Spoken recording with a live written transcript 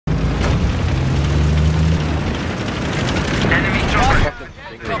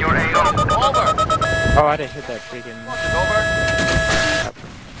Oh, I didn't hit that freaking...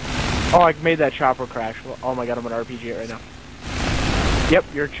 Oh, I made that chopper crash. Oh my god, I'm gonna RPG it right now. Yep,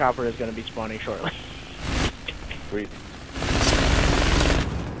 your chopper is gonna be spawning shortly. Sweet.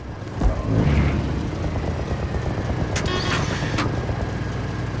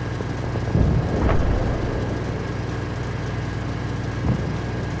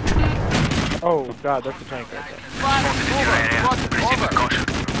 Oh god, that's a tank right there.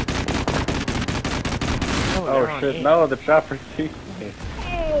 Oh shit, no, the chopper sees me.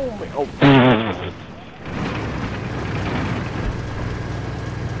 Oh.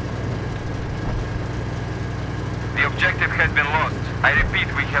 The objective has been lost. I repeat,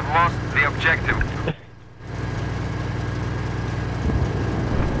 we have lost the objective.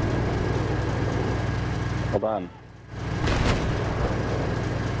 Hold on.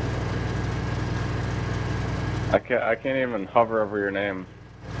 I can't even hover over your name.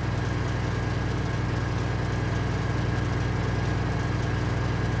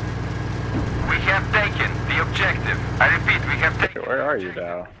 We have taken the objective. I repeat, we have taken... Where are you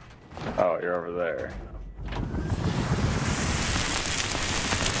now? Oh, you're over there.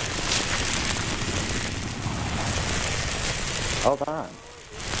 Hold on.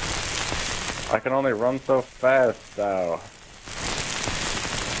 I can only run so fast now.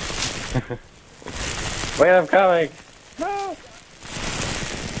 Wait, I'm coming! No!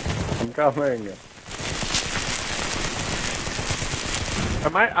 I'm coming!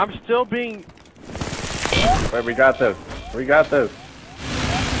 I'm still being... Wait, we got this! We got this!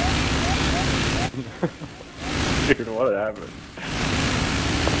 Dude, what happened?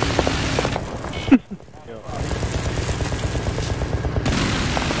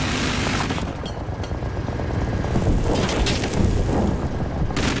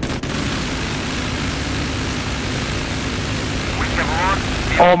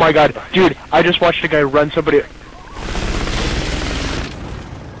 Oh my god, dude, I just watched a guy run somebody...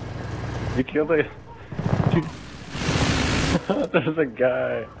 You killed it? Dude. There's a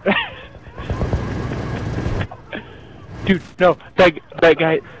guy. Dude, no,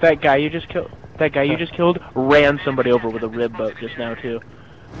 that guy you just killed ran somebody over with a rib boat just now too.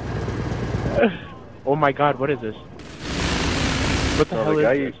 Oh my god, what is this? What the hell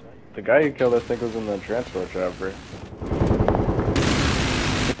is this? The guy you killed I think was in the transport chopper.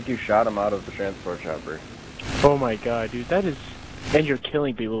 I think you shot him out of the transport chopper. Oh my god, dude, that is... And you're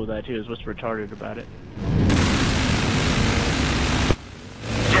killing people with that too, is what's retarded about it.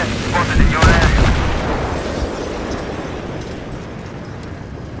 Jet spotted in your area.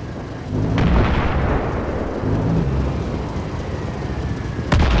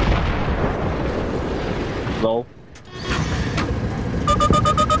 Lol.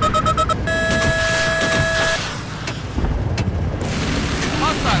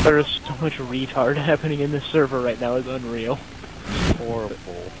 There is so much retard happening in this server right now, it's unreal. Horrible.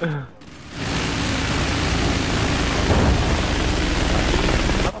 How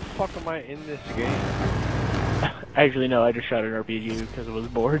the fuck am I in this game? Actually, no, I just shot an RPG because I was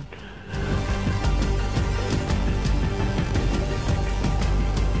bored.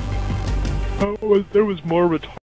 Oh, there was more retarded.